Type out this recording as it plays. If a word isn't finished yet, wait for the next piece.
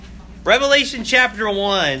Revelation chapter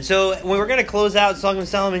 1. So we're going to close out Song of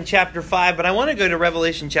Solomon chapter 5, but I want to go to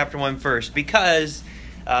Revelation chapter 1 first because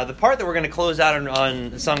the part that we're going to close out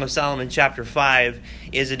on Song of Solomon chapter 5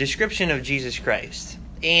 is a description of Jesus Christ.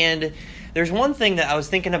 And there's one thing that I was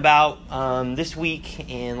thinking about this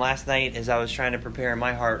week and last night as I was trying to prepare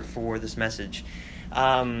my heart for this message.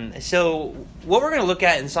 So what we're going to look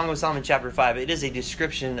at in Song of Solomon chapter 5, it is a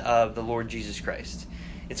description of the Lord Jesus Christ.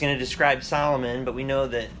 It's going to describe Solomon, but we know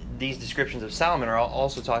that these descriptions of Solomon are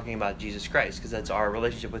also talking about Jesus Christ because that's our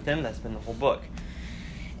relationship with him. That's been the whole book.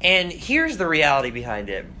 And here's the reality behind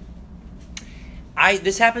it.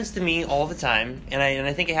 This happens to me all the time, and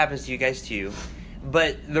I think it happens to you guys too.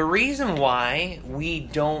 But the reason why we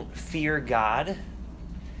don't fear God,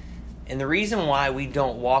 and the reason why we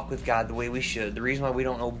don't walk with God the way we should, the reason why we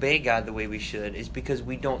don't obey God the way we should, is because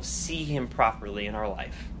we don't see him properly in our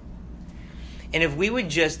life. And if we would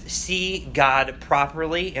just see God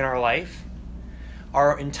properly in our life,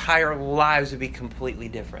 our entire lives would be completely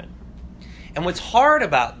different. And what's hard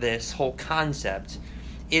about this whole concept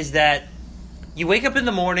is that you wake up in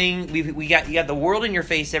the morning, you got the world in your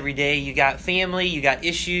face every day, you got family, you got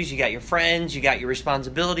issues, you got your friends, you got your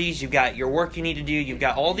responsibilities, you've got your work you need to do, you've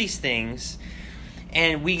got all these things,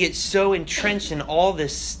 and we get so entrenched in all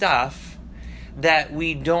this stuff that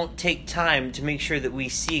we don't take time to make sure that we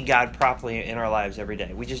see God properly in our lives every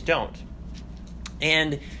day. We just don't.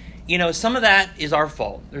 And, some of that is our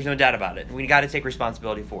fault. There's no doubt about it. We got to take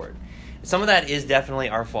responsibility for it. Some of that is definitely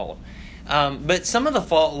our fault. But some of the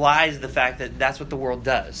fault lies in the fact that that's what the world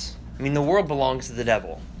does. I mean, the world belongs to the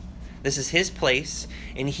devil. This is his place,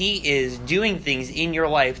 and he is doing things in your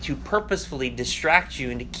life to purposefully distract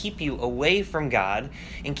you and to keep you away from God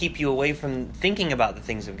and keep you away from thinking about the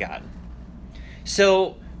things of God.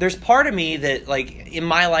 So there's part of me that, in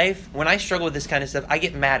my life, when I struggle with this kind of stuff, I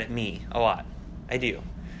get mad at me a lot. I do.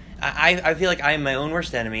 I feel like I am my own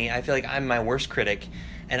worst enemy. I feel like I'm my worst critic.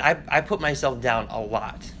 And I put myself down a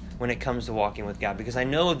lot when it comes to walking with God because I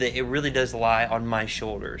know that it really does lie on my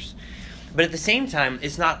shoulders. But at the same time,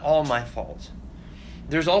 it's not all my fault.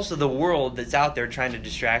 There's also the world that's out there trying to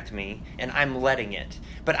distract me, and I'm letting it.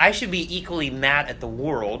 But I should be equally mad at the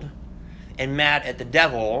world and mad at the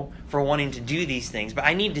devil for wanting to do these things. But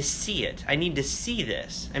I need to see it. I need to see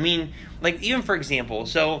this. I mean, even for example,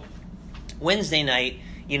 so Wednesday night,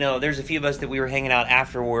 there's a few of us that we were hanging out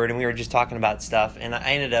afterward and we were just talking about stuff. And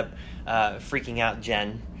I ended up freaking out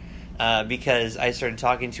Jen because I started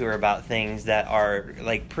talking to her about things that are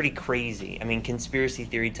pretty crazy. I mean, conspiracy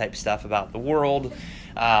theory type stuff about the world,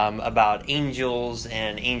 about angels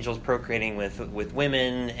and angels procreating with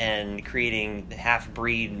women and creating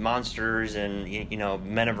half-breed monsters and,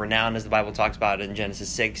 men of renown, as the Bible talks about in Genesis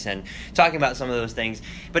 6, and talking about some of those things.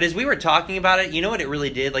 But as we were talking about it, you know what it really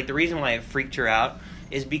did? The reason why it freaked her out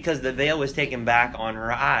is because the veil was taken back on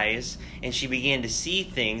her eyes and she began to see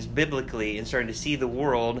things biblically and started to see the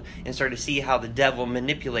world and started to see how the devil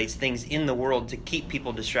manipulates things in the world to keep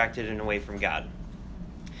people distracted and away from God.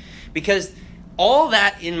 Because all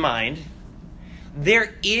that in mind,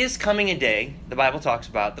 there is coming a day, the Bible talks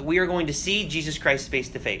about, that we are going to see Jesus Christ face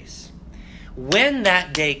to face. When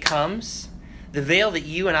that day comes, the veil that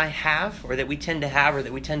you and I have, or that we tend to have, or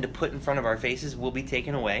that we tend to put in front of our faces will be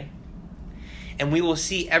taken away. And we will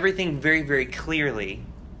see everything very, very clearly.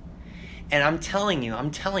 And I'm telling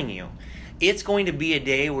you, it's going to be a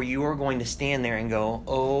day where you are going to stand there and go,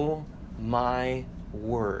 oh my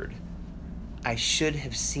word, I should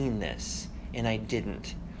have seen this, and I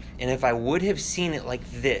didn't. And if I would have seen it like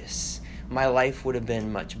this, my life would have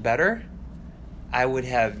been much better. I would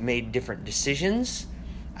have made different decisions.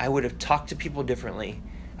 I would have talked to people differently.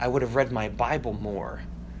 I would have read my Bible more.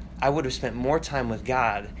 I would have spent more time with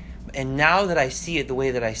God. And now that I see it the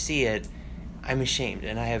way that I see it, I'm ashamed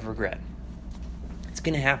and I have regret. It's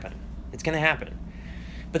going to happen. It's going to happen.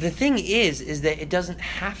 But the thing is that it doesn't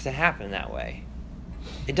have to happen that way.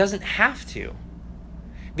 It doesn't have to.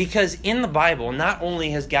 Because in the Bible, not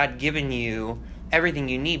only has God given you everything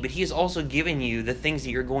you need, but he has also given you the things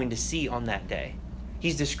that you're going to see on that day.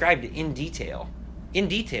 He's described it in detail. In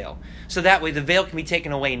detail. So that way the veil can be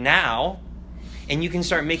taken away now, and you can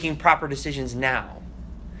start making proper decisions now.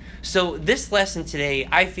 So this lesson today,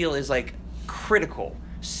 I feel, is critical,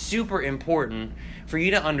 super important for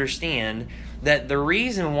you to understand that the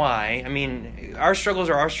reason why, our struggles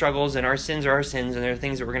are our struggles and our sins are our sins and there are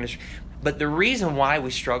things that we're going to, but the reason why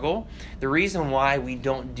we struggle, the reason why we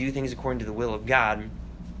don't do things according to the will of God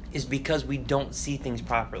is because we don't see things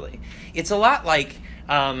properly. It's a lot like,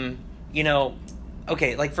 for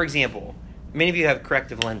example, many of you have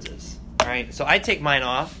corrective lenses, all right? So I take mine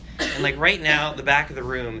off. And right now, the back of the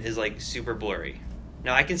room is super blurry.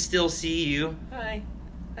 Now, I can still see you. Hi,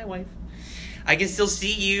 wife. I can still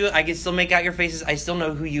see you. I can still make out your faces. I still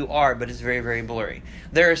know who you are, but it's very, very blurry.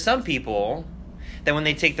 There are some people that when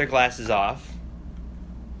they take their glasses off,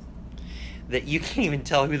 that you can't even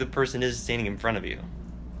tell who the person is standing in front of you.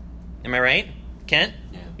 Am I right? Kent?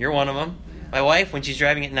 Yeah. You're one of them. My wife, when she's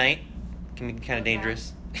driving at night, can be kind of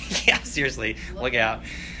dangerous. Yeah, seriously. Look out.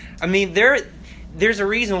 I mean, there's a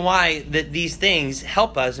reason why that these things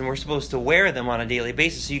help us, and we're supposed to wear them on a daily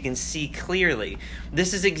basis so you can see clearly.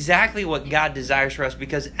 This is exactly what God desires for us,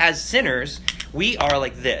 because as sinners, we are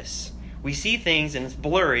like this. We see things and it's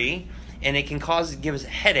blurry, and it can give us a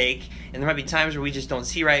headache, and there might be times where we just don't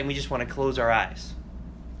see right and we just want to close our eyes.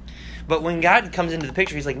 But when God comes into the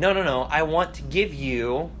picture, he's like, no, I want to give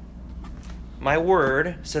you my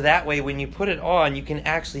word, so that way when you put it on, you can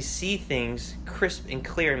actually see things crisp and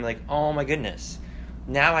clear and be like, oh my goodness,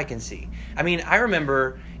 now I can see. I mean, I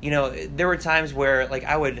remember, there were times where like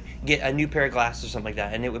I would get a new pair of glasses or something like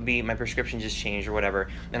that, and it would be my prescription just changed or whatever,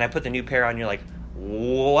 and I put the new pair on, and you're like,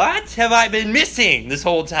 what have I been missing this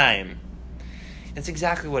whole time? It's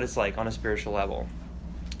exactly what it's like on a spiritual level.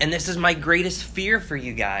 And this is my greatest fear for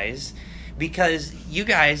you guys, because you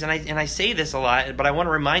guys, and I say this a lot, but I want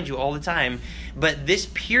to remind you all the time, but this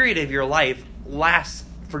period of your life lasts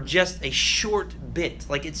for just a short bit.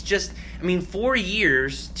 Like, it's just, 4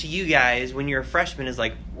 years to you guys when you're a freshman is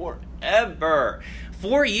like forever.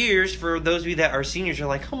 4 years for those of you that are seniors are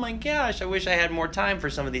like, oh my gosh, I wish I had more time for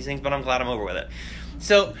some of these things, but I'm glad I'm over with it.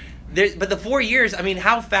 So, but the 4 years,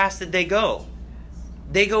 how fast did they go?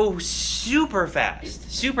 They go super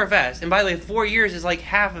fast. And by the way, 4 years is like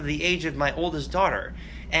half of the age of my oldest daughter.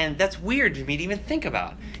 And that's weird for me to even think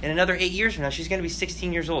about. In another 8 years from now, she's going to be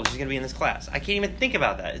 16 years old. She's going to be in this class. I can't even think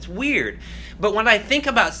about that. It's weird. But when I think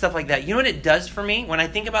about stuff like that, you know what it does for me? When I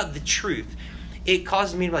think about the truth, it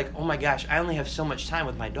causes me to be like, oh my gosh, I only have so much time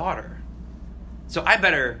with my daughter. So I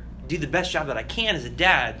better do the best job that I can as a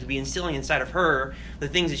dad to be instilling inside of her the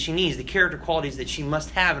things that she needs, the character qualities that she must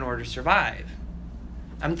have in order to survive.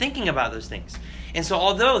 I'm thinking about those things. And so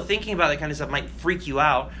although thinking about that kind of stuff might freak you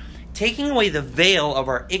out, taking away the veil of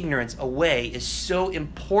our ignorance away is so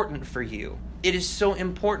important for you. It is so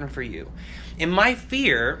important for you. And my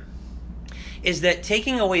fear is that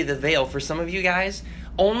taking away the veil for some of you guys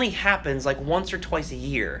only happens like once or twice a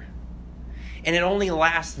year. And it only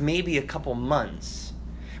lasts maybe a couple months.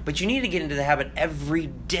 But you need to get into the habit every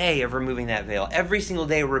day of removing that veil. Every single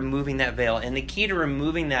day removing that veil. And the key to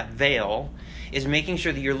removing that veil is making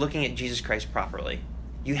sure that you're looking at Jesus Christ properly.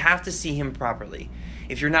 You have to see him properly.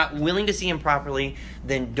 If you're not willing to see him properly,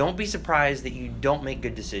 then don't be surprised that you don't make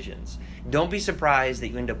good decisions. Don't be surprised that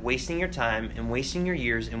you end up wasting your time and wasting your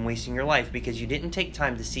years and wasting your life because you didn't take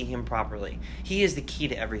time to see him properly. He is the key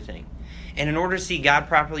to everything. And in order to see God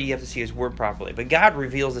properly, you have to see his word properly. But God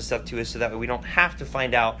reveals this stuff to us so that way we don't have to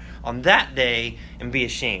find out on that day and be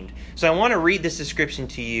ashamed. So I want to read this description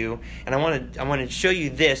to you, and I want to show you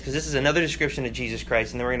this, because this is another description of Jesus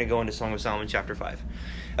Christ, and then we're going to go into Song of Solomon chapter 5.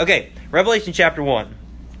 Okay, Revelation chapter 1.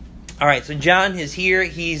 All right, so John is here.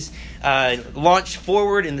 He's launched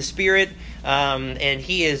forward in the Spirit, and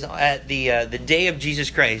he is at the day of Jesus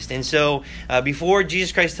Christ. And so before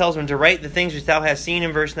Jesus Christ tells him to write the things which thou hast seen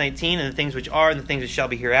in verse 19, and the things which are, and the things which shall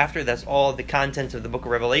be hereafter, that's all the content of the book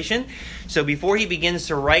of Revelation. So before he begins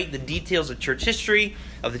to write the details of church history,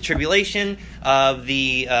 of the tribulation, of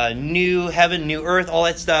the new heaven, new earth, all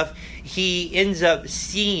that stuff, he ends up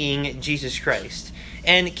seeing Jesus Christ.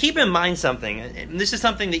 And keep in mind something, and this is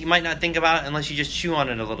something that you might not think about unless you just chew on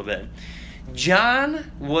it a little bit.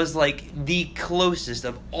 John was like the closest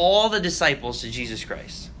of all the disciples to Jesus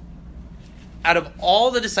Christ. Out of all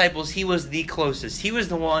the disciples, he was the closest. He was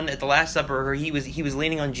the one at the Last Supper where he was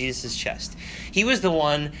leaning on Jesus' chest. He was the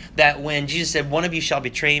one that when Jesus said, one of you shall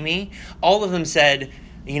betray me, all of them said,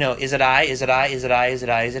 is it I, is it I, is it I, is it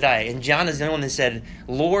I, is it I? And John is the only one that said,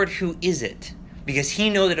 Lord, who is it? Because he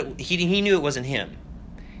knew that he knew it wasn't him.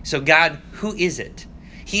 So God, who is it?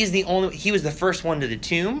 He was the first one to the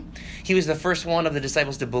tomb. He was the first one of the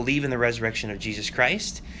disciples to believe in the resurrection of Jesus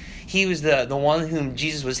Christ. He was the one whom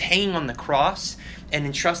Jesus was hanging on the cross and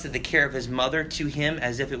entrusted the care of his mother to him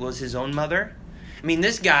as if it was his own mother.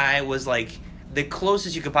 This guy was like the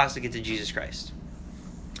closest you could possibly get to Jesus Christ.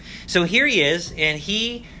 So here he is, and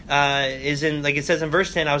he is in, like it says in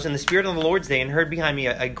verse 10, I was in the Spirit on the Lord's day and heard behind me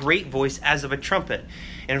a great voice as of a trumpet.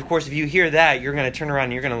 And of course, if you hear that, you're going to turn around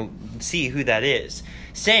and you're going to see who that is.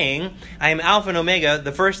 saying, I am Alpha and Omega,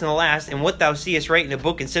 the first and the last, and what thou seest write in a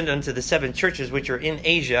book and send it unto the 7 churches which are in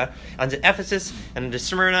Asia, unto Ephesus, and unto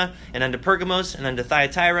Smyrna, and unto Pergamos, and unto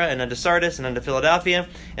Thyatira, and unto Sardis, and unto Philadelphia,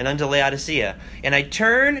 and unto Laodicea. And I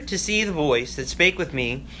turned to see the voice that spake with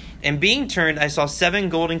me, and being turned I saw 7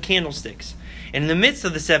 golden candlesticks. And in the midst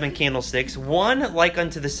of the 7 candlesticks, one like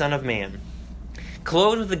unto the Son of Man,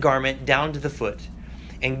 clothed with a garment down to the foot,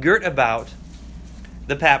 and girt about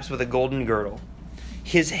the paps with a golden girdle.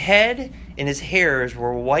 His head and his hairs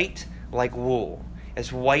were white like wool,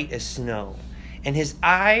 as white as snow. And his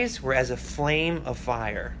eyes were as a flame of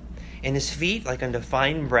fire, and his feet like unto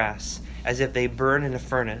fine brass, as if they burn in a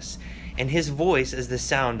furnace, and his voice as the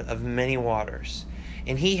sound of many waters.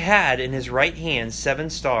 And he had in his right hand 7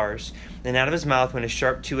 stars, and out of his mouth went a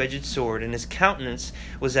sharp 2-edged sword, and his countenance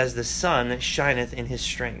was as the sun that shineth in his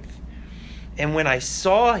strength. And when I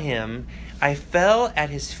saw him, I fell at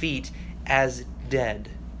his feet as dead.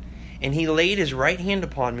 And he laid his right hand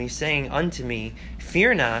upon me, saying unto me,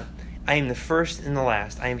 Fear not, I am the first and the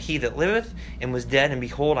last. I am he that liveth and was dead, and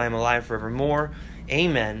behold, I am alive forevermore.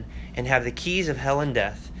 Amen. And have the keys of hell and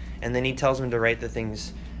death. And then he tells him to write the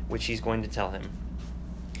things which he's going to tell him.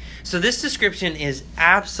 So this description is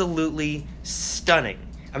absolutely stunning.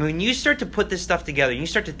 I mean, when you start to put this stuff together, you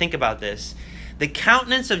start to think about this, the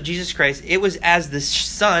countenance of Jesus Christ, it was as the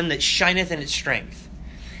sun that shineth in its strength.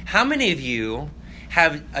 How many of you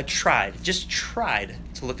have just tried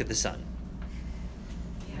to look at the sun?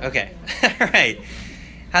 Okay. All right.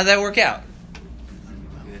 How'd that work out?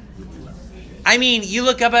 I mean, you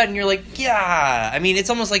look up at it and you're like, yeah. I mean, it's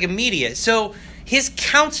almost like immediate. So his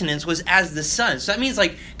countenance was as the sun. So that means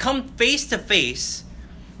like come face to face,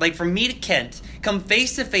 like from me to Kent, come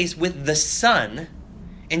face to face with the sun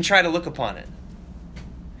and try to look upon it.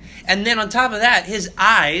 And then on top of that, his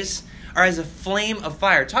eyes are as a flame of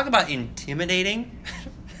fire. Talk about intimidating.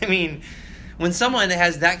 I mean, when someone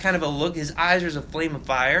has that kind of a look, his eyes are as a flame of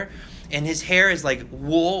fire, and his hair is like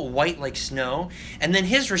wool, white like snow. And then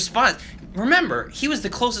his response, remember, he was the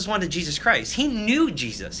closest one to Jesus Christ. He knew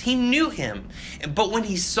Jesus. He knew him. But when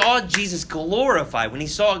he saw Jesus glorified, when he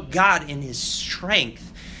saw God in his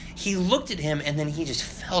strength, he looked at him and then he just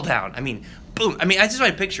fell down. I mean, boom. I mean, I just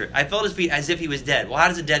want to picture it. I felt his feet as if he was dead. Well, how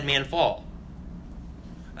does a dead man fall?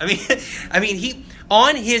 I mean, he,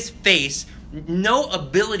 on his face, no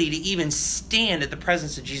ability to even stand at the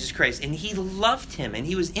presence of Jesus Christ. And he loved him and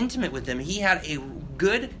he was intimate with him. He had a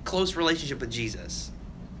good, close relationship with Jesus.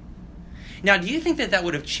 Now, do you think that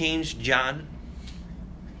would have changed John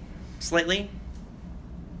slightly?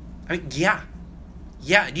 I mean, yeah.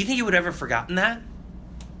 Yeah. Do you think he would have ever forgotten that?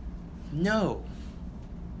 No.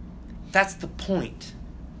 That's the point.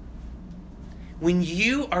 When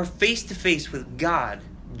you are face to face with God,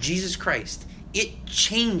 Jesus Christ, it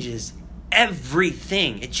changes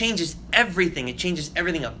everything. It changes everything. It changes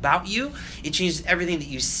everything about you. It changes everything that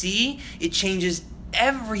you see. It changes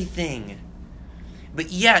everything.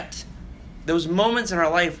 But yet, those moments in our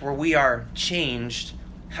life where we are changed,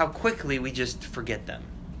 how quickly we just forget them.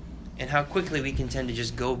 And how quickly we can tend to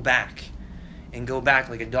just go back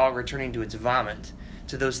like a dog returning to its vomit,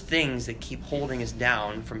 to those things that keep holding us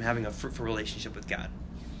down from having a fruitful relationship with God.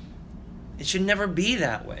 It should never be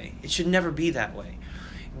that way. It should never be that way.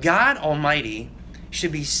 God Almighty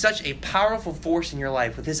should be such a powerful force in your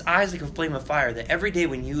life, with his eyes like a flame of fire, that every day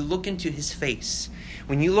when you look into his face,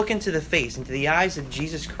 when you look into the face, into the eyes of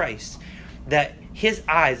Jesus Christ, that his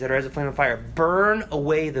eyes that are as a flame of fire burn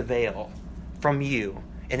away the veil from you,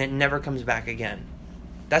 and it never comes back again.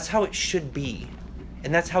 That's how it should be,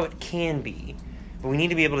 and that's how it can be. But we need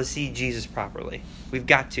to be able to see Jesus properly. We've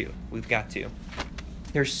got to.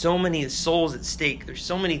 There's so many souls at stake. There's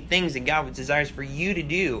so many things that God desires for you to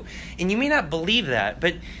do. And you may not believe that,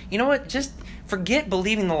 but you know what? Just forget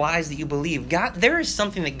believing the lies that you believe. There is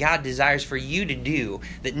something that God desires for you to do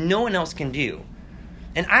that no one else can do.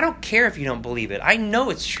 And I don't care if you don't believe it. I know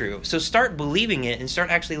it's true. So start believing it and start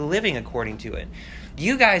actually living according to it.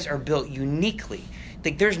 You guys are built uniquely.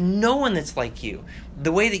 Like, there's no one that's like you.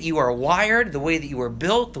 The way that you are wired, the way that you are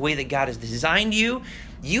built, the way that God has designed you,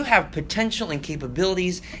 you have potential and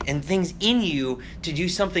capabilities and things in you to do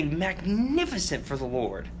something magnificent for the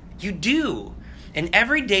Lord. You do. And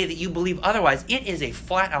every day that you believe otherwise, it is a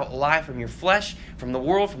flat-out lie from your flesh, from the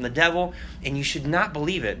world, from the devil, and you should not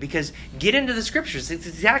believe it. Because get into the scriptures. It's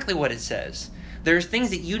exactly what it says. There's things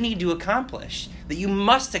that you need to accomplish, that you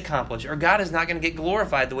must accomplish, or God is not going to get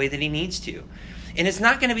glorified the way that he needs to. And it's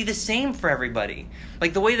not going to be the same for everybody.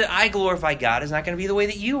 Like, the way that I glorify God is not going to be the way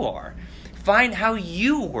that you are. Find how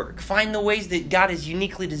you work. Find the ways that God has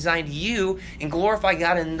uniquely designed you and glorify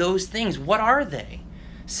God in those things. What are they?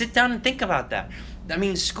 Sit down and think about that. I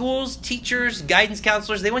mean, schools, teachers, guidance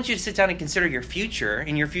counselors, they want you to sit down and consider your future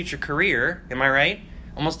and your future career. Am I right?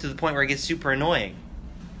 Almost to the point where it gets super annoying.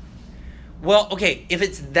 Well, okay, if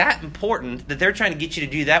it's that important that they're trying to get you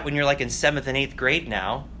to do that when you're like in 7th and 8th grade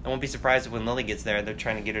now, I won't be surprised if when Lily gets there, they're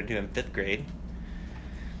trying to get her to do it in 5th grade.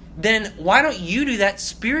 Then why don't you do that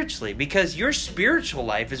spiritually? Because your spiritual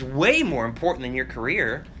life is way more important than your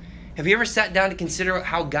career. Have you ever sat down to consider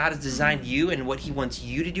how God has designed you and what he wants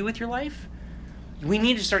you to do with your life? We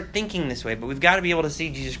need to start thinking this way, but we've got to be able to see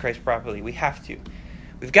Jesus Christ properly. We have to.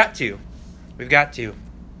 We've got to. We've got to.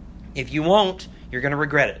 If you won't, you're going to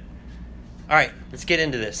regret it. All right, let's get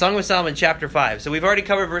into this. Song of Solomon, chapter 5. So we've already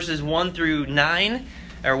covered verses 1 through 9,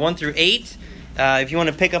 or 1 through 8. If you want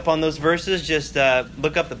to pick up on those verses, just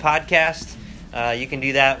look up the podcast. You can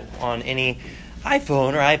do that on any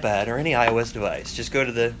iPhone or iPad or any iOS device. Just go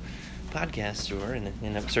to the podcast store and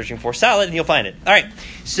end up searching for salad and you'll find it. All right,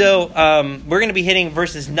 so we're going to be hitting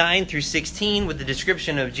verses 9 through 16 with the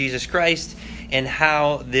description of Jesus Christ and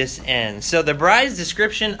how this ends. So the bride's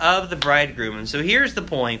description of the bridegroom. And so here's the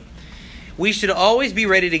point. We should always be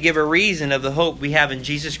ready to give a reason of the hope we have in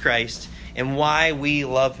Jesus Christ and why we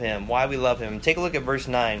love him. Why we love him. Take a look at verse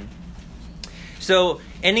 9. So,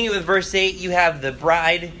 ending it with verse 8, you have the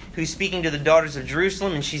bride who's speaking to the daughters of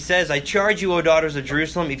Jerusalem, and she says, I charge you, O daughters of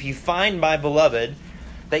Jerusalem, if you find my beloved,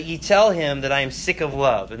 that ye tell him that I am sick of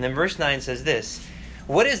love. And then verse 9 says this,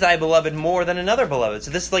 what is thy beloved more than another beloved? So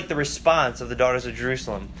this is like the response of the daughters of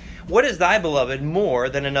Jerusalem. What is thy beloved more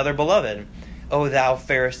than another beloved? O thou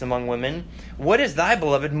fairest among women, what is thy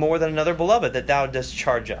beloved more than another beloved, that thou dost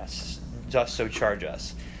charge us? Dost so charge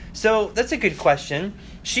us? So that's a good question.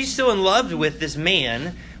 She's so in love with this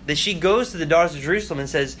man that she goes to the daughters of Jerusalem and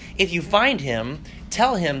says, if you find him,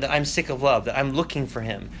 tell him that I'm sick of love, that I'm looking for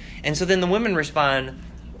him. And so then the women respond,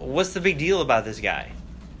 what's the big deal about this guy?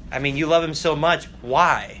 I mean, you love him so much.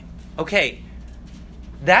 Why? Okay,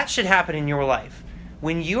 that should happen in your life.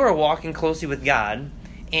 When you are walking closely with God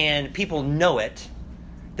and people know it,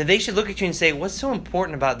 that they should look at you and say, what's so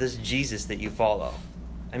important about this Jesus that you follow?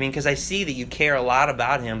 I mean, because I see that you care a lot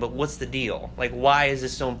about him, but what's the deal? Like, why is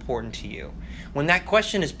this so important to you? When that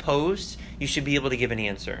question is posed, you should be able to give an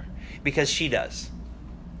answer. Because she does.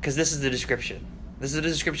 Because this is the description. This is the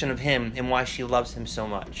description of him and why she loves him so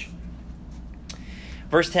much.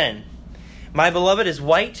 Verse 10. My beloved is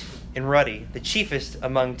white and ruddy, the chiefest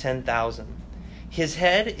among 10,000. His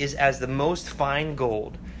head is as the most fine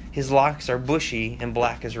gold. His locks are bushy and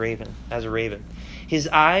black as a raven. His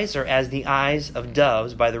eyes are as the eyes of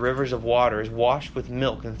doves by the rivers of waters, washed with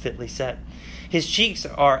milk and fitly set. His cheeks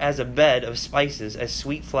are as a bed of spices, as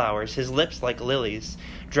sweet flowers. His lips like lilies,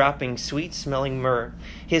 dropping sweet-smelling myrrh.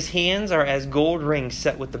 His hands are as gold rings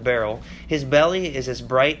set with the beryl. His belly is as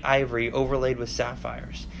bright ivory overlaid with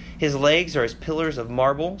sapphires. His legs are as pillars of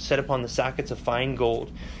marble set upon the sockets of fine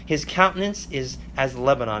gold. His countenance is as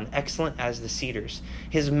Lebanon, excellent as the cedars.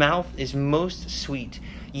 His mouth is most sweet.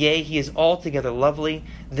 Yea, he is altogether lovely.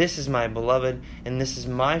 This is my beloved, and this is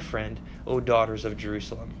my friend, O daughters of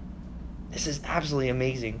Jerusalem. This is absolutely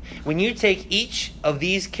amazing. When you take each of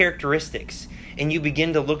these characteristics and you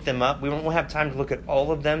begin to look them up, we won't have time to look at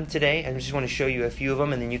all of them today. I just want to show you a few of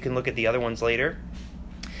them, and then you can look at the other ones later.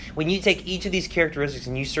 When you take each of these characteristics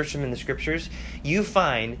and you search them in the scriptures, you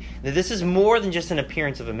find that this is more than just an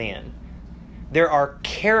appearance of a man. There are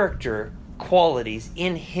character qualities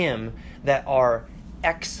in him that are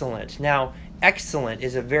excellent. Now, excellent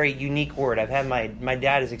is a very unique word. I've had my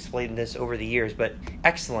dad has explained this over the years, but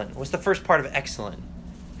excellent. What's the first part of excellent?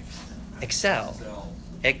 Excel.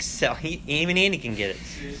 Even Andy can get it.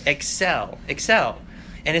 Excel.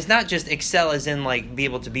 And it's not just excel as in like be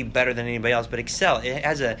able to be better than anybody else, but excel. It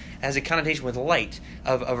has a connotation with light,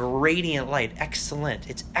 of radiant light. Excellent.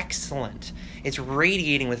 It's excellent. It's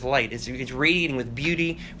radiating with light. It's radiating with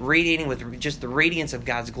beauty, radiating with just the radiance of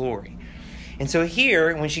God's glory. And so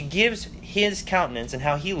here, when she gives his countenance and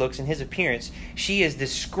how he looks and his appearance, she is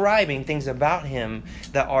describing things about him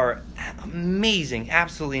that are amazing,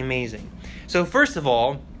 absolutely amazing. So first of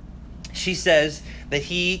all, she says that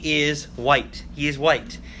he is white. He is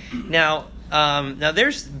white. Now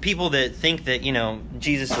there's people that think that,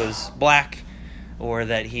 Jesus was black or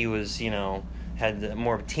that he was, had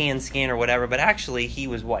more of a tan skin or whatever, but actually he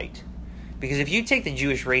was white. Because if you take the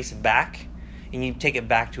Jewish race back and you take it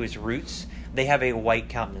back to its roots, they have a white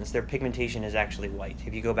countenance. Their pigmentation is actually white.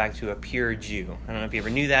 If you go back to a pure Jew. I don't know if you ever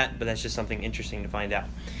knew that, but that's just something interesting to find out.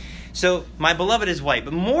 So, my beloved is white.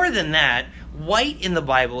 But more than that, white in the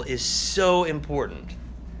Bible is so important.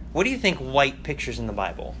 What do you think white pictures in the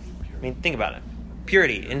Bible? I mean, think about it.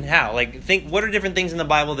 Purity. And how? What are different things in the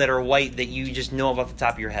Bible that are white that you just know off the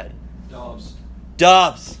top of your head? Doves.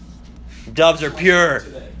 Doves. Doves are pure.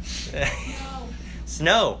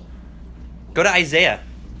 Snow. Go to Isaiah.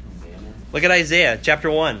 Look at Isaiah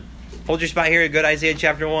chapter 1. Hold your spot here. Go to Isaiah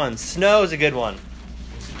chapter 1. Snow is a good one.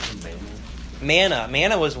 Manna.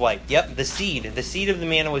 Manna was white. Yep, the seed. The seed of the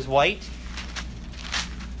manna was white.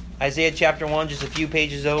 Isaiah chapter 1, just a few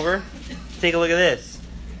pages over. Take a look at this.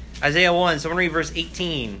 Isaiah 1, someone read verse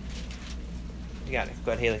 18. You got it.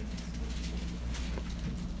 Go ahead, Haley.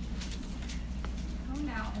 Come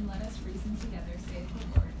now and let us reason together, saith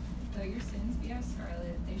the Lord. Though your sins be as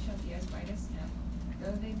scarlet, they shall be as white as snow.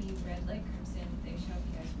 Though they be red like crimson, they shall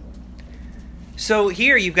be as wool. So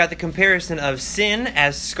here you've got the comparison of sin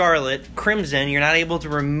as scarlet, crimson. You're not able to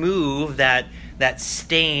remove that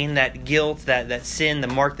stain, that guilt, that sin, the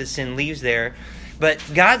mark that sin leaves there. But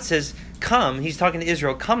God says, come, he's talking to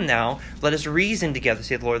Israel, come now, let us reason together,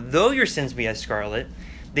 saith the Lord. Though your sins be as scarlet,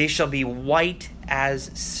 they shall be white as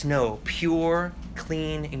snow, pure,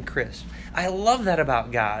 clean, and crisp. I love that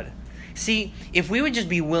about God. See, if we would just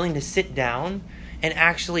be willing to sit down and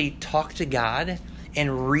actually talk to God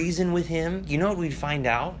and reason with him, you know what we'd find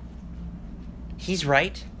out? He's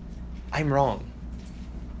right, I'm wrong.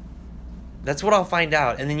 That's what I'll find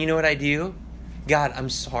out. And then you know what I do? God, I'm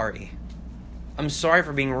sorry. I'm sorry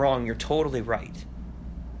for being wrong. You're totally right.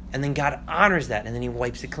 And then God honors that, and then he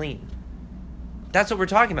wipes it clean. That's what we're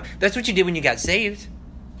talking about. That's what you did when you got saved.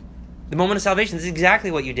 The moment of salvation, this is exactly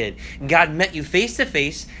what you did. God met you face to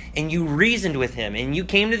face, and you reasoned with him, and you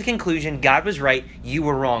came to the conclusion God was right, you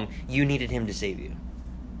were wrong. You needed him to save you.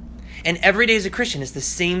 And every day as a Christian, it's the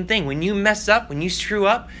same thing. When you mess up, when you screw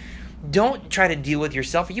up, don't try to deal with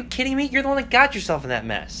yourself. Are you kidding me? You're the one that got yourself in that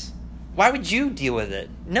mess. Why would you deal with it?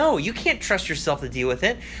 No, you can't trust yourself to deal with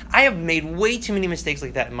it. I have made way too many mistakes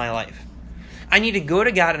like that in my life. I need to go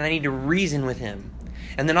to God and I need to reason with him.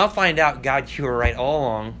 And then I'll find out, God, you were right all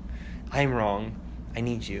along. I'm wrong. I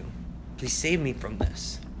need you. Please save me from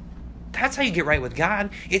this. That's how you get right with God.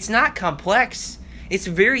 It's not complex. It's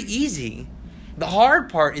very easy. The hard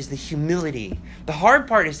part is the humility. The hard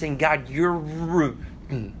part is saying, God, you're right,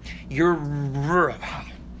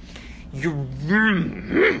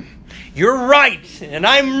 and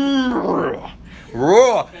I'm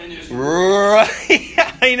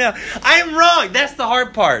I know. I'm wrong. That's the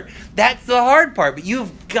hard part. That's the hard part. But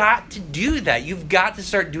you've got to do that. You've got to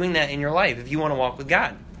start doing that in your life if you want to walk with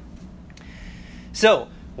God. So,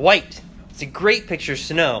 white. It's a great picture of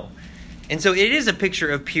snow. And so it is a picture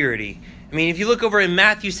of purity. I mean, if you look over in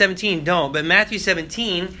Matthew 17, don't. But Matthew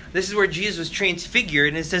 17, this is where Jesus was transfigured.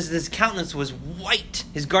 And it says his countenance was white.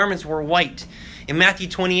 His garments were white. In Matthew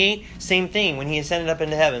 28, same thing. When he ascended up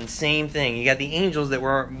into heaven, same thing. You got the angels that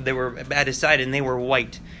were at his side, and they were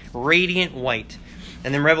white. Radiant white.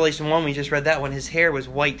 And then Revelation 1, we just read that one. His hair was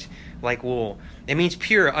white like wool. It means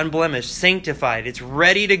pure, unblemished, sanctified. It's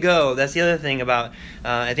ready to go. That's the other thing about,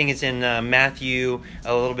 I think it's in Matthew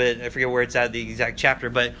a little bit. I forget where it's at, the exact chapter.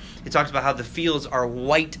 But it talks about how the fields are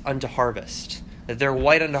white unto harvest. That they're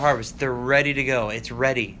white unto harvest. They're ready to go. It's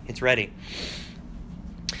ready. It's ready.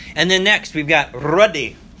 And then next, we've got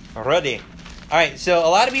ruddy. Ruddy. All right, so a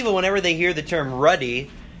lot of people, whenever they hear the term ruddy,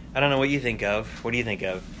 I don't know what you think of. What do you think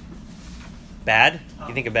of? Bad?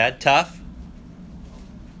 You think of bad? Tough?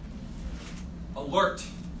 Alert.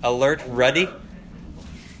 Alert, ruddy?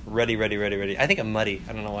 Ruddy. I think of muddy.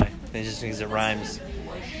 I don't know why. It just because it rhymes.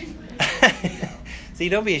 See,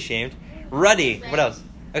 don't be ashamed. Ruddy. What else?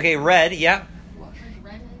 Okay, red. Yeah.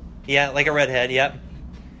 Yeah, like a redhead. Yep.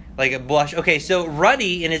 Like a blush. Okay, so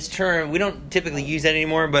ruddy in its term, we don't typically use that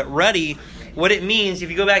anymore, but ruddy, what it means,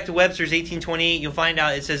 if you go back to Webster's 1828, you'll find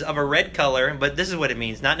out it says of a red color, but this is what it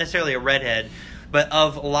means. Not necessarily a redhead, but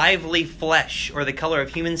of lively flesh, or the color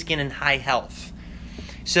of human skin in high health.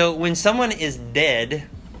 So when someone is dead,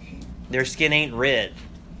 their skin ain't red.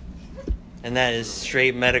 And that is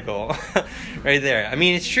straight medical right there. I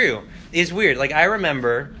mean, it's true. It's weird. Like, I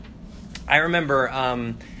remember,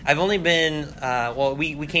 I've only been,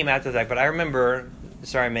 we came after that, but I remember,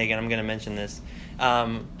 sorry, Megan, I'm going to mention this,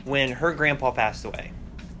 when her grandpa passed away.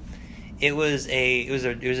 It was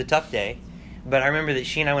a tough day, but I remember that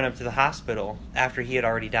she and I went up to the hospital after he had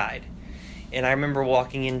already died. And I remember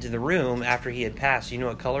walking into the room after he had passed. You know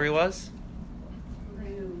what color he was?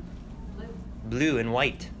 Blue and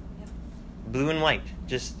white. Yep. Blue and white.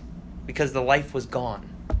 Just because the life was gone.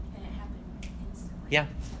 And it happened instantly. Yeah.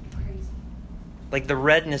 Crazy. Like the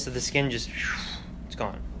redness of the skin just, it's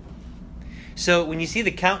gone. So when you see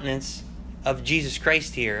the countenance of Jesus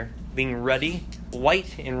Christ here being ruddy,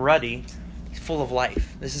 white and ruddy, he's full of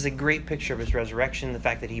life. This is a great picture of his resurrection, the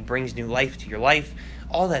fact that he brings new life to your life,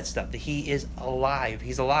 all that stuff, that he is alive.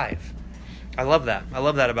 He's alive. I love that. I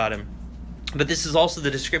love that about him. But this is also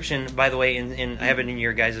the description, by the way, in I have it in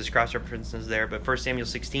your guys' cross references there, but 1 Samuel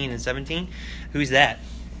 16 and 17. Who's that?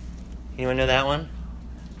 Anyone know that one?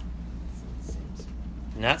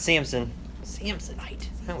 Not Samson. Samsonite.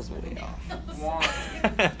 That was way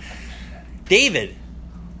off. David.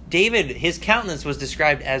 David, his countenance was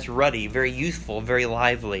described as ruddy, very youthful, very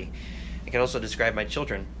lively. I could also describe my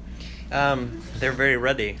children. They're very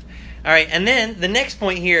ruddy. All right, and then the next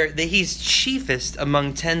point here, that he's chiefest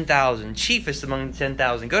among 10,000. Chiefest among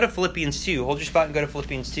 10,000. Go to Philippians 2. Hold your spot and go to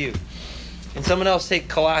Philippians 2. And someone else take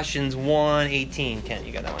Colossians 1:18. Kent,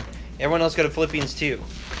 you got that one. Everyone else go to Philippians 2.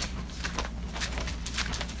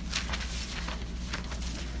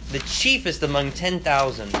 The chiefest among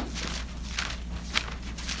 10,000.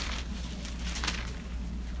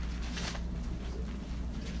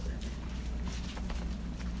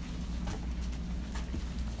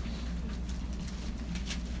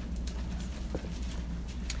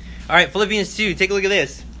 All right, Philippians 2, take a look at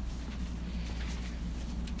this.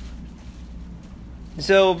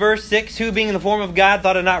 So, verse 6, who being in the form of God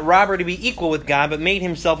thought it not robbery to be equal with God, but made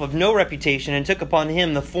himself of no reputation, and took upon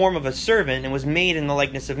him the form of a servant, and was made in the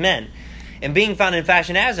likeness of men. And being found in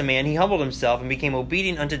fashion as a man, he humbled himself, and became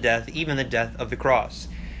obedient unto death, even the death of the cross.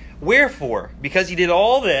 Wherefore, because he did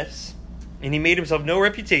all this, and he made himself no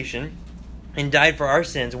reputation, and died for our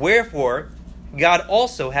sins, wherefore God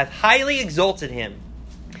also hath highly exalted him,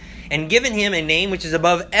 and given him a name which is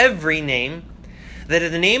above every name, that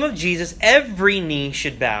at the name of Jesus every knee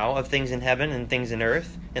should bow, of things in heaven and things in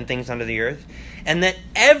earth and things under the earth, and that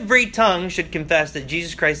every tongue should confess that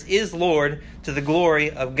Jesus Christ is Lord, to the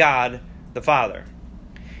glory of God the Father.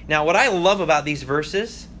 Now, what I love about these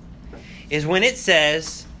verses is when it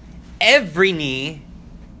says every knee,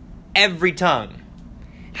 every tongue.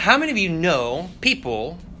 How many of you know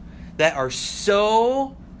people that are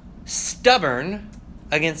so stubborn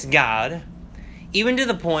against God, even to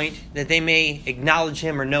the point that they may acknowledge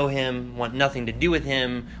him or know him, want nothing to do with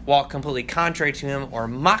him, walk completely contrary to him, or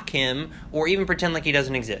mock him, or even pretend like he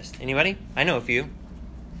doesn't exist? Anybody? I know a few.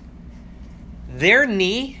 Their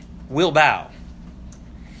knee will bow.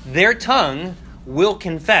 Their tongue will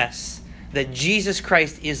confess that Jesus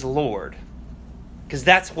Christ is Lord. Because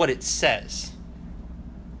that's what it says.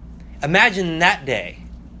 Imagine that day.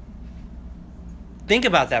 Think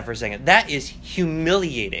about that for a second. That is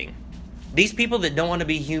humiliating. These people that don't want to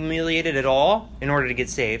be humiliated at all in order to get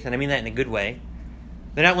saved, and I mean that in a good way,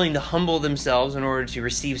 they're not willing to humble themselves in order to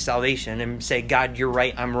receive salvation and say, God, you're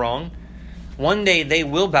right, I'm wrong. One day they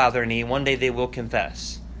will bow their knee. One day they will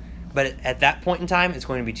confess. But at that point in time, it's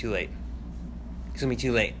going to be too late. It's going to be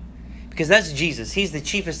too late. Because that's Jesus. He's the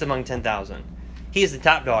chiefest among 10,000. He is the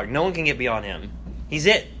top dog. No one can get beyond him. He's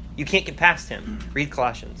it. You can't get past him. Read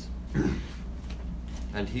Colossians.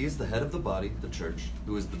 And he is the head of the body, the church,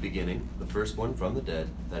 who is the beginning, the firstborn from the dead,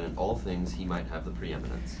 that in all things he might have the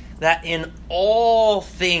preeminence. That in all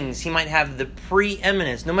things he might have the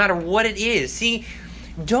preeminence, no matter what it is. See,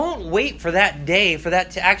 don't wait for that day, for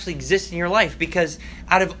that to actually exist in your life, because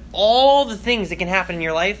out of all the things that can happen in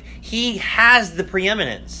your life, he has the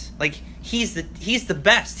preeminence. Like, he's the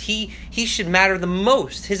best. He should matter the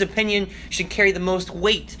most. His opinion should carry the most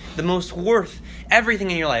weight, the most worth,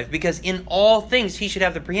 everything in your life, because in all things he should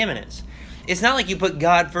have the preeminence. It's not like you put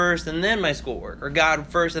God first and then my schoolwork, or God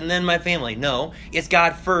first and then my family. No, it's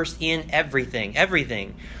God first in everything.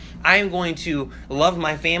 Everything. I am going to love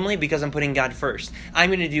my family because I'm putting God first. I'm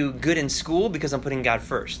going to do good in school because I'm putting God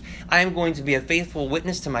first. I am going to be a faithful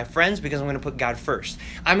witness to my friends because I'm going to put God first.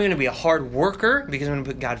 I'm going to be a hard worker because I'm going to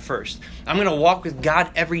put God first. I'm going to walk with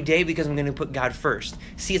God every day because I'm going to put God first.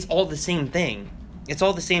 See, it's all the same thing. It's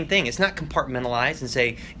all the same thing. It's not compartmentalized and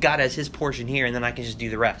say, God has his portion here and then I can just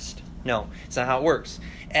do the rest. No, it's not how it works.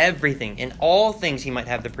 Everything, in all things, he might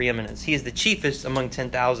have the preeminence. He is the chiefest among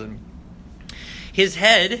 10,000. His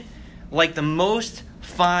head, like the most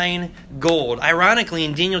fine gold. Ironically,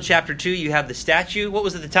 in Daniel chapter 2, you have the statue. What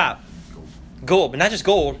was at the top? Gold, but not just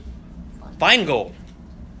gold. Fine gold.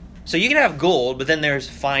 So you can have gold, but then there's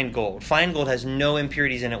fine gold. Fine gold has no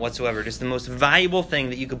impurities in it whatsoever. It's the most valuable thing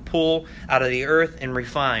that you could pull out of the earth and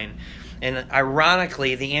refine. And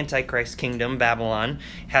ironically, the Antichrist kingdom, Babylon,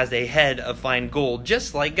 has a head of fine gold,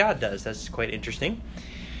 just like God does. That's quite interesting.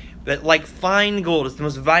 But like fine gold, it's the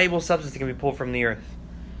most valuable substance that can be pulled from the earth.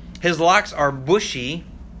 His locks are bushy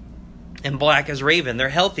and black as raven. They're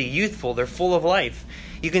healthy, youthful, they're full of life.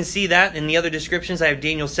 You can see that in the other descriptions. I have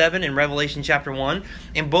Daniel 7 and Revelation chapter 1.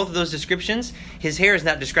 In both of those descriptions, his hair is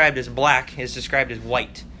not described as black, it's described as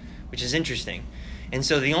white, which is interesting. And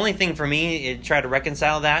so the only thing for me to try to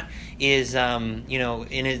reconcile that is,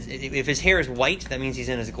 if his hair is white, that means he's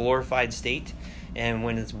in his glorified state. And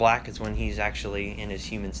when it's black, it's when he's actually in his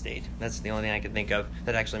human state. That's the only thing I can think of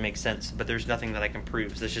that actually makes sense. But there's nothing that I can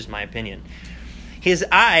prove. So that's just my opinion. His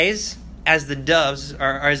eyes, as the doves,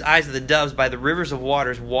 are as eyes of the doves by the rivers of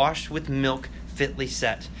waters, washed with milk, fitly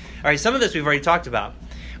set. All right, some of this we've already talked about.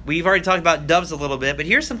 We've already talked about doves a little bit, but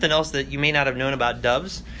here's something else that you may not have known about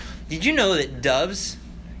doves. Did you know that doves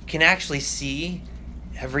can actually see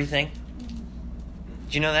everything?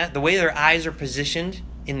 Did you know that? The way their eyes are positioned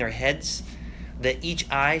in their heads, that each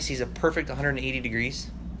eye sees a perfect 180 degrees.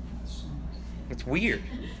 It's weird.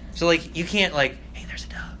 So, like, you can't, like, hey, there's a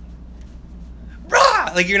dove.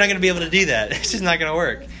 Rah! Like, you're not going to be able to do that. It's just not going to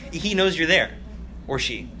work. He knows you're there. Or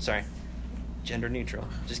she. Sorry. Gender neutral.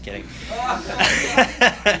 Just kidding.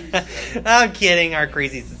 I'm kidding. Our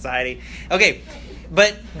crazy society. Okay.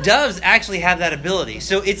 But doves actually have that ability.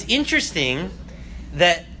 So it's interesting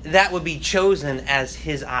that that would be chosen as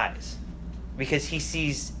his eyes. Because he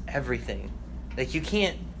sees everything. Like, you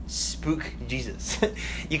can't spook Jesus.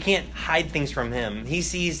 You can't hide things from him. He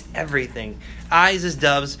sees everything. Eyes as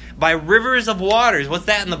doves by rivers of waters. What's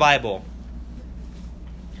that in the Bible?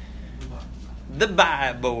 The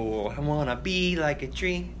Bible. I want to be like a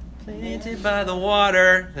tree planted by the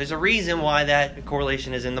water. There's a reason why that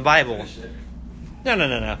correlation is in the Bible.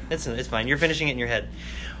 No. It's fine. You're finishing it in your head.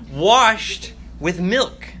 Washed with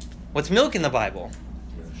milk. What's milk in the Bible?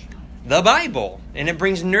 The Bible. And it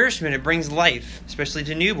brings nourishment. It brings life, especially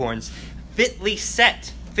to newborns. Fitly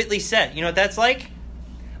set. Fitly set. You know what that's like?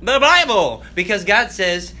 The Bible. Because God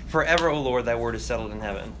says, forever, O Lord, thy word is settled in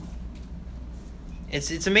heaven.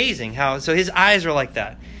 It's amazing how, so his eyes are like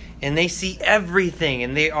that. And they see everything.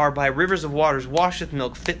 And they are by rivers of waters, washed with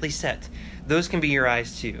milk, fitly set. Those can be your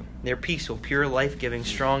eyes too. They're peaceful, pure, life-giving,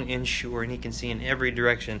 strong, and sure. And he can see in every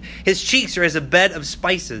direction. His cheeks are as a bed of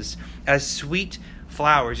spices, as sweet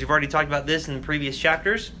flowers. You've already talked about this in the previous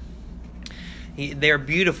chapters. They are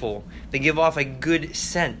beautiful. They give off a good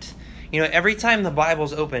scent. You know, every time the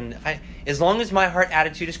Bible's opened, as long as my heart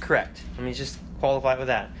attitude is correct, let me just qualify it with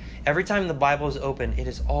that. Every time the Bible is open, it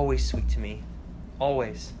is always sweet to me.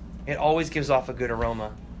 Always. It always gives off a good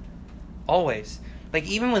aroma. Always. Like,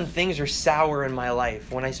 even when things are sour in my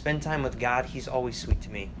life, when I spend time with God, he's always sweet to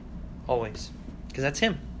me. Always. Because that's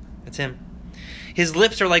him. That's him. His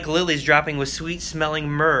lips are like lilies dropping with sweet-smelling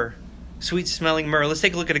myrrh. Sweet-smelling myrrh. Let's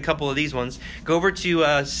take a look at a couple of these ones. Go over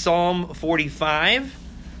to Psalm 45.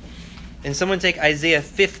 And someone take Isaiah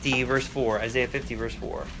 50, verse 4. Isaiah 50, verse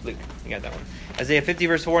 4. Luke, you got that one. Isaiah 50,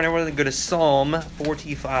 verse 4. And everyone go to Psalm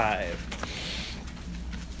 45.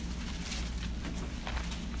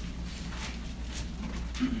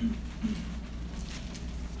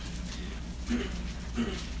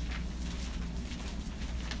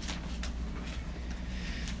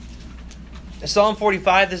 Psalm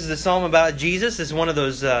 45, this is a psalm about Jesus. This is one of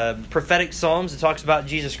those prophetic psalms that talks about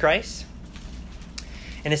Jesus Christ.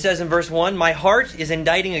 And it says in verse 1, my heart is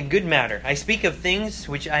inditing a good matter. I speak of things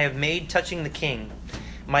which I have made touching the king.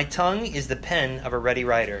 My tongue is the pen of a ready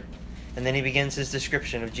writer. And then he begins his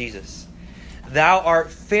description of Jesus. Thou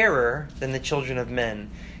art fairer than the children of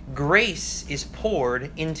men. Grace is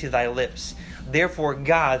poured into thy lips. Therefore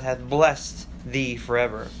God hath blessed thee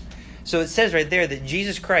forever. So it says right there that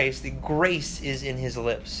Jesus Christ, the grace is in his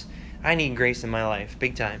lips. I need grace in my life,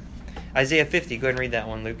 big time. Isaiah 50, go ahead and read that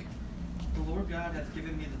one, Luke. The Lord God hath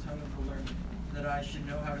given me the tongue of the learned, that I should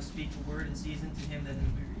know how to speak the word in season to him that is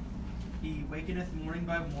weary. He wakeneth morning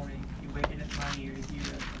by morning, he wakeneth mine ear to hear as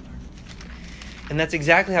the learned. And that's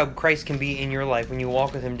exactly how Christ can be in your life when you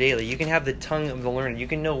walk with him daily. You can have the tongue of the learned. You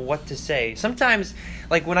can know what to say. Sometimes,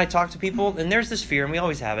 like when I talk to people, and there's this fear, and we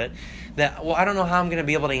always have it, that, well, I don't know how I'm going to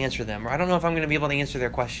be able to answer them, or I don't know if I'm going to be able to answer their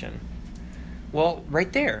question. Well,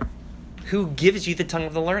 right there. Who gives you the tongue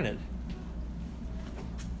of the learned?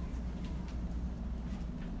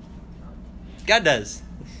 God does.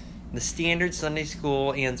 The standard Sunday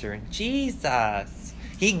school answer. Jesus.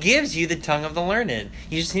 He gives you the tongue of the learned.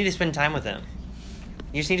 You just need to spend time with him.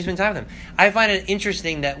 You just need to spend time with him. I find it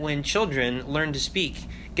interesting that when children learn to speak,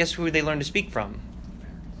 guess who they learn to speak from?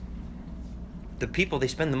 The people they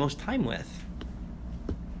spend the most time with.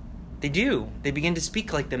 They do. They begin to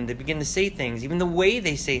speak like them. They begin to say things, even the way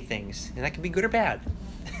they say things. And that can be good or bad.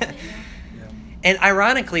 And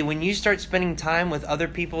ironically, when you start spending time with other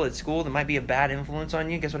people at school that might be a bad influence on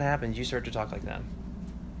you, guess what happens? You start to talk like them.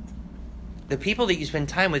 The people that you spend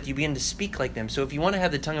time with, you begin to speak like them. So if you want to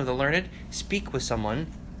have the tongue of the learned, speak with someone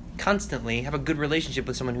constantly. Have a good relationship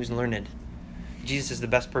with someone who's learned. Jesus is the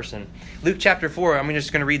best person. Luke chapter 4, I'm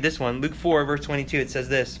just going to read this one. Luke 4, verse 22, it says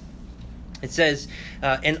this. It says,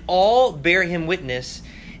 and all bear him witness,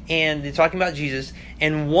 and they're talking about Jesus,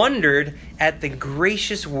 and wondered at the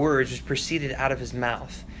gracious words which proceeded out of his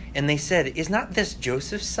mouth. And they said, "Is not this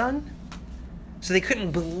Joseph's son?" So they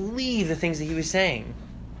couldn't believe the things that he was saying.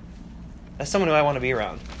 That's someone who I want to be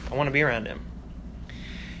around. I want to be around him.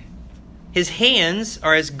 His hands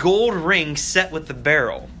are as gold rings set with the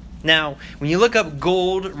beryl. Now, when you look up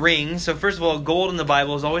gold rings, so first of all, gold in the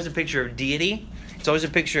Bible is always a picture of deity. It's always a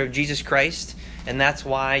picture of Jesus Christ. And that's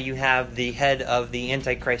why you have the head of the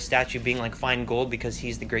Antichrist statue being like fine gold, because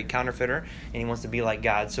he's the great counterfeiter and he wants to be like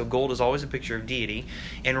God. So gold is always a picture of deity.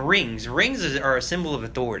 And rings. Rings are a symbol of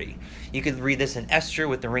authority. You could read this in Esther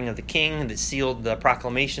with the ring of the king that sealed the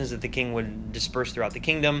proclamations that the king would disperse throughout the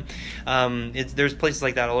kingdom. There's places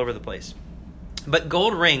like that all over the place. But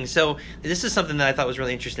gold rings. So this is something that I thought was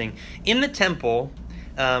really interesting. In the temple,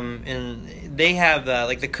 and they have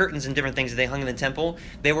like the curtains and different things that they hung in the temple,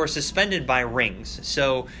 they were suspended by rings.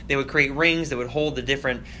 So they would create rings that would hold the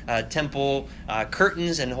different temple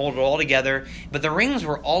curtains and hold it all together. But the rings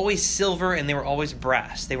were always silver and they were always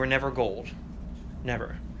brass. They were never gold.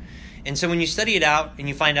 Never. And so when you study it out and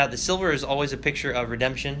you find out that silver is always a picture of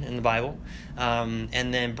redemption in the Bible,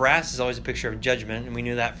 and then brass is always a picture of judgment, and we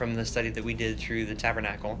knew that from the study that we did through the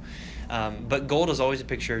tabernacle. But gold is always a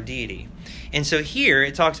picture of deity. And so here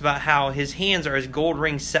it talks about how his hands are as gold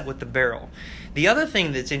rings set with the beryl. The other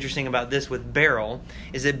thing that's interesting about this with beryl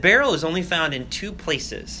is that beryl is only found in two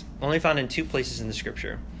places. Only found in two places in the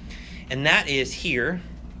scripture. And that is here,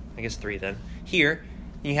 I guess three then. Here,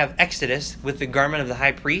 you have Exodus with the garment of the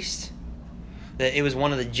high priest. That it was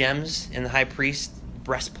one of the gems in the high priest's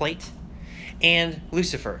breastplate. And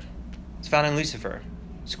Lucifer. It's found in Lucifer.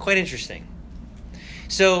 It's quite interesting.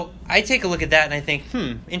 So I take a look at that and I think,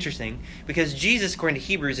 interesting. Because Jesus, according to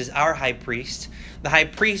Hebrews, is our high priest. The high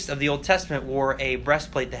priest of the Old Testament wore a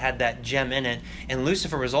breastplate that had that gem in it. And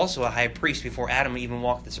Lucifer was also a high priest before Adam even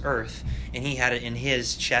walked this earth. And he had it in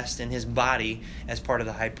his chest and his body as part of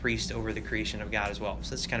the high priest over the creation of God as well. So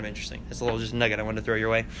that's kind of interesting. That's a little just nugget I wanted to throw your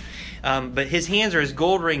way. But his hands are as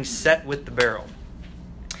gold rings set with the beryl.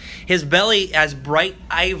 His belly as bright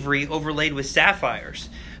ivory overlaid with sapphires.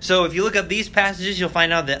 So if you look up these passages, you'll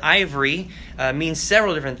find out that ivory means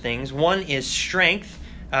several different things. One is strength,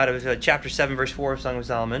 out of chapter 7, verse 4 of Song of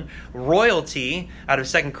Solomon. Royalty, out of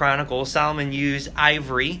 2 Chronicles. Solomon used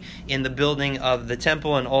ivory in the building of the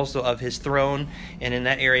temple and also of his throne and in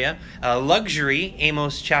that area. Luxury,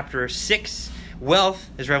 Amos chapter 6. Wealth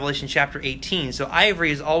is Revelation chapter 18. So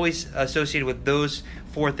ivory is always associated with those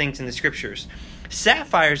four things in the scriptures.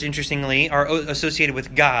 Sapphires, interestingly, are associated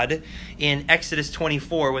with God. In Exodus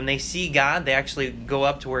 24, when they see God, they actually go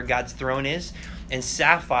up to where God's throne is. And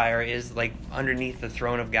sapphire is like underneath the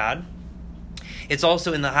throne of God. It's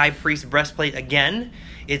also in the high priest's breastplate again.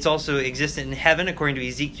 It's also existent in heaven, according to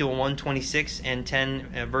Ezekiel 1:26 and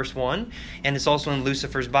 10, verse 1. And it's also in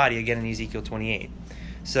Lucifer's body, again in Ezekiel 28.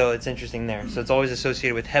 So it's interesting there. So it's always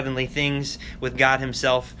associated with heavenly things, with God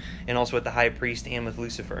himself, and also with the high priest and with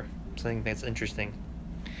Lucifer. So I think that's interesting.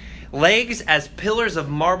 Legs as pillars of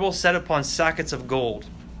marble set upon sockets of gold.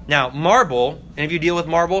 Now, marble, any of you deal with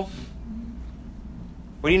marble?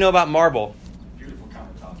 What do you know about marble? Beautiful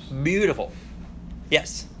countertops. Beautiful.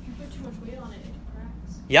 Yes. If you put too much weight on it, it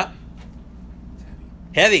cracks. Yep. It's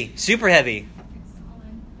heavy. Heavy. Super heavy. It's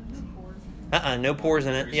solid. No pores. No pores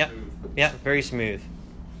in it. Very Yep. smooth. Yeah, very smooth.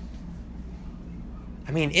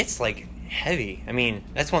 I mean, it's like heavy. I mean,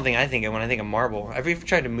 that's one thing I think of when I think of marble. Have you ever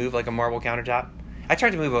tried to move like a marble countertop? I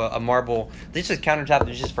tried to move a marble, this is a countertop that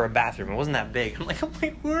was just for a bathroom. It wasn't that big. I'm like, oh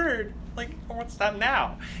my word. Like, what's that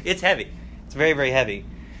now? It's heavy. It's very, very heavy.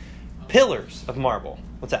 Pillars of marble.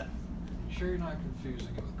 What's that? Sure you're not confusing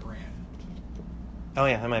it with granite? Oh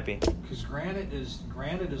yeah, I might be. Because granite is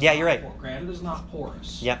Yeah, not you're right. Granite is not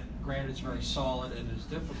porous. Yep. Granite is very solid and is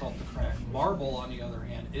difficult to crack. Marble, on the other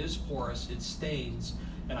hand, is porous. It stains,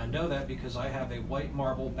 and I know that because I have a white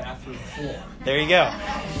marble bathroom floor. There you go.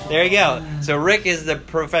 There you go. So Rick is the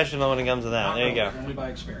professional when it comes to that. Not There you go. really, only by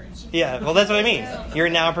experience. Yeah, well, that's what I mean. You're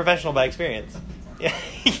now a professional by experience. Yeah,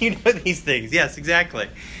 you know these things. Yes, exactly.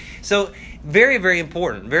 So very, very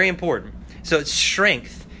important. Very important. So it's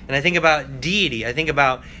strength. And I think about deity. I think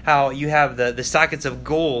about how you have the sockets of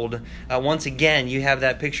gold. Once again, you have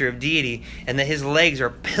that picture of deity. And that his legs are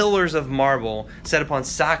pillars of marble set upon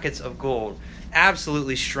sockets of gold.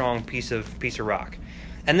 Absolutely strong piece of rock.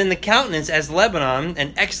 And then the countenance as Lebanon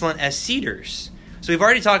and excellent as cedars. So we've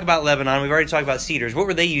already talked about Lebanon. We've already talked about cedars. What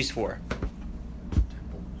were they used for?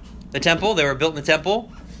 The temple. They were built in the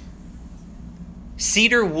temple.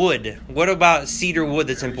 Cedar wood. What about cedar wood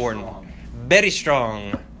that's Very important? strong. Very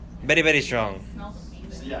strong. Very, very strong. Smells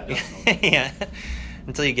amazing. Yeah, definitely. Yeah.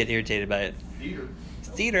 Until you get irritated by it. Theater.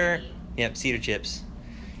 Cedar. Yep, cedar chips.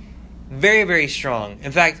 Very, very strong.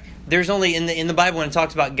 In fact, there's only in the Bible when it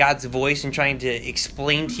talks about God's voice and trying to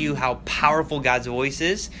explain to you how powerful God's voice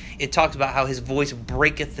is, it talks about how his voice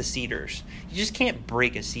breaketh the cedars. You just can't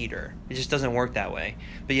break a cedar. It just doesn't work that way.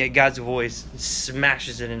 But yet God's voice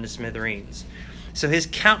smashes it into smithereens. So his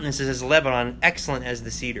countenance is as Lebanon, excellent as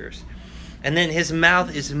the cedars. And then his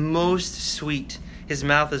mouth is most sweet. His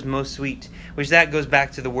mouth is most sweet, which that goes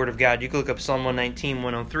back to the Word of God. You can look up Psalm 119,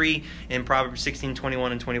 103, and Proverbs 16,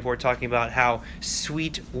 21, and 24, talking about how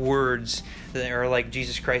sweet words that are like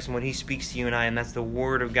Jesus Christ and when he speaks to you and I, and that's the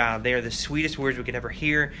Word of God. They are the sweetest words we could ever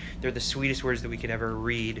hear. They're the sweetest words that we could ever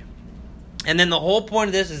read. And then the whole point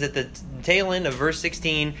of this is at the tail end of verse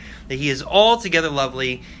 16, that he is altogether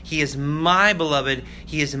lovely. He is my beloved.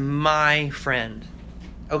 He is my friend.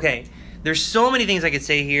 Okay. There's so many things I could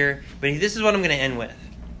say here, but this is what I'm going to end with,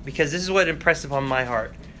 because this is what impressed upon my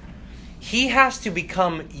heart. He has to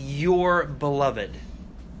become your beloved,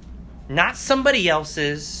 not somebody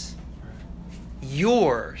else's,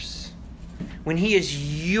 yours. When he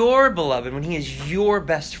is your beloved, when he is your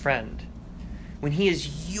best friend, when he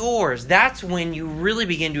is yours, that's when you really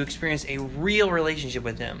begin to experience a real relationship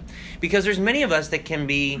with him. Because there's many of us that can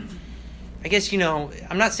be... I guess,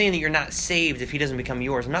 I'm not saying that you're not saved if he doesn't become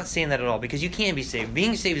yours. I'm not saying that at all, because you can be saved.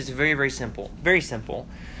 Being saved is very, very simple. Very simple.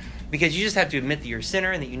 Because you just have to admit that you're a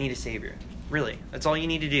sinner and that you need a Savior. Really. That's all you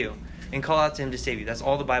need to do. And call out to him to save you. That's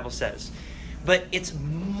all the Bible says. But it's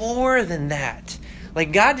more than that.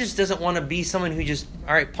 Like, God just doesn't want to be someone who just,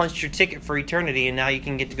 all right, punched your ticket for eternity and now you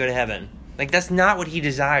can get to go to heaven. Like, that's not what he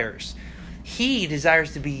desires. He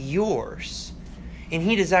desires to be yours. And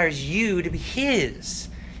he desires you to be his.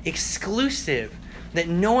 Exclusive, that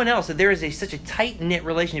no one else, that there is such a tight-knit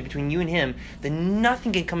relationship between you and him that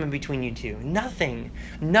nothing can come in between you two. Nothing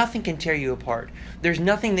can tear you apart. There's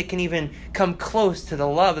nothing that can even come close to the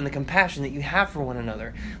love and the compassion that you have for one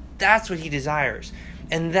another. That's what he desires,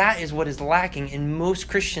 and that is what is lacking in most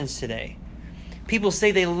Christians today. People say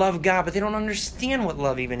they love God, but they don't understand what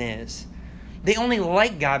love even is. They only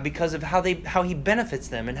like God because of how he benefits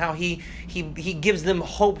them and how he gives them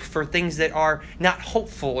hope for things that are not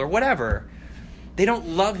hopeful or whatever. They don't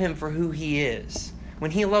love him for who he is,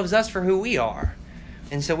 when he loves us for who we are.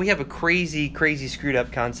 And so we have a crazy, crazy screwed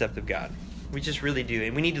up concept of God. We just really do.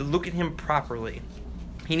 And we need to look at him properly.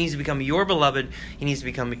 He needs to become your beloved. He needs to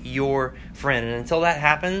become your friend. And until that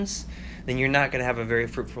happens, then you're not going to have a very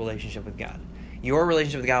fruitful relationship with God. Your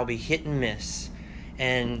relationship with God will be hit and miss.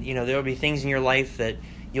 And, there will be things in your life that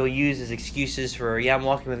you'll use as excuses for, I'm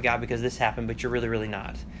walking with God because this happened, but you're really, really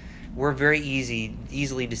not. We're very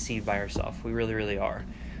easily deceived by ourselves. We really, really are.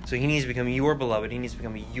 So he needs to become your beloved. He needs to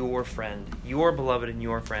become your friend. Your beloved and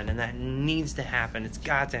your friend. And that needs to happen. It's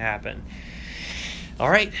got to happen. All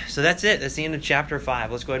right, so that's it. That's the end of chapter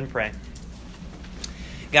 5. Let's go ahead and pray.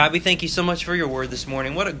 God, we thank you so much for your word this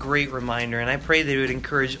morning. What a great reminder. And I pray that it would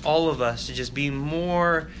encourage all of us to just be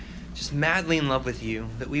more... just madly in love with you,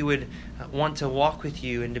 that we would want to walk with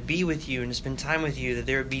you and to be with you and to spend time with you, that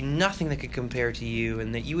there would be nothing that could compare to you,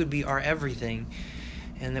 and that you would be our everything,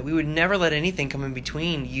 and that we would never let anything come in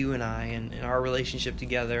between you and I and our relationship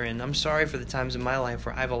together. And I'm sorry for the times in my life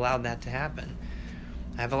where I've allowed that to happen.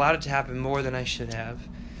 I've allowed it to happen more than I should have.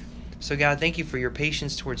 So God, thank you for your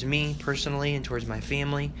patience towards me personally and towards my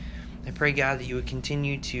family. I pray, God, that you would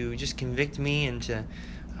continue to just convict me and to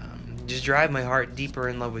just drive my heart deeper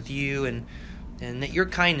in love with you, and that your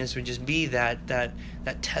kindness would just be that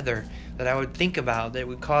tether that I would think about, that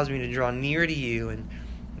would cause me to draw near to you, and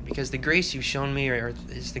because the grace you've shown me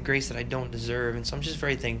is the grace that I don't deserve. And so I'm just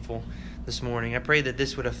very thankful this morning. I pray that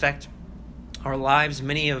this would affect our lives.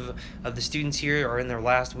 Many of the students here are in their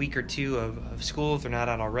last week or two of school, if they're not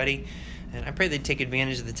out already, and I pray they'd take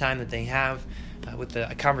advantage of the time that they have with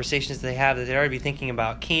the conversations they have, that they'd already be thinking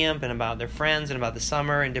about camp and about their friends and about the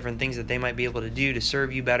summer and different things that they might be able to do to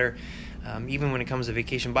serve you better, even when it comes to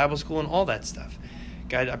Vacation Bible School and all that stuff.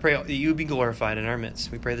 God, I pray that you would be glorified in our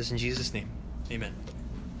midst. We pray this in Jesus' name. Amen.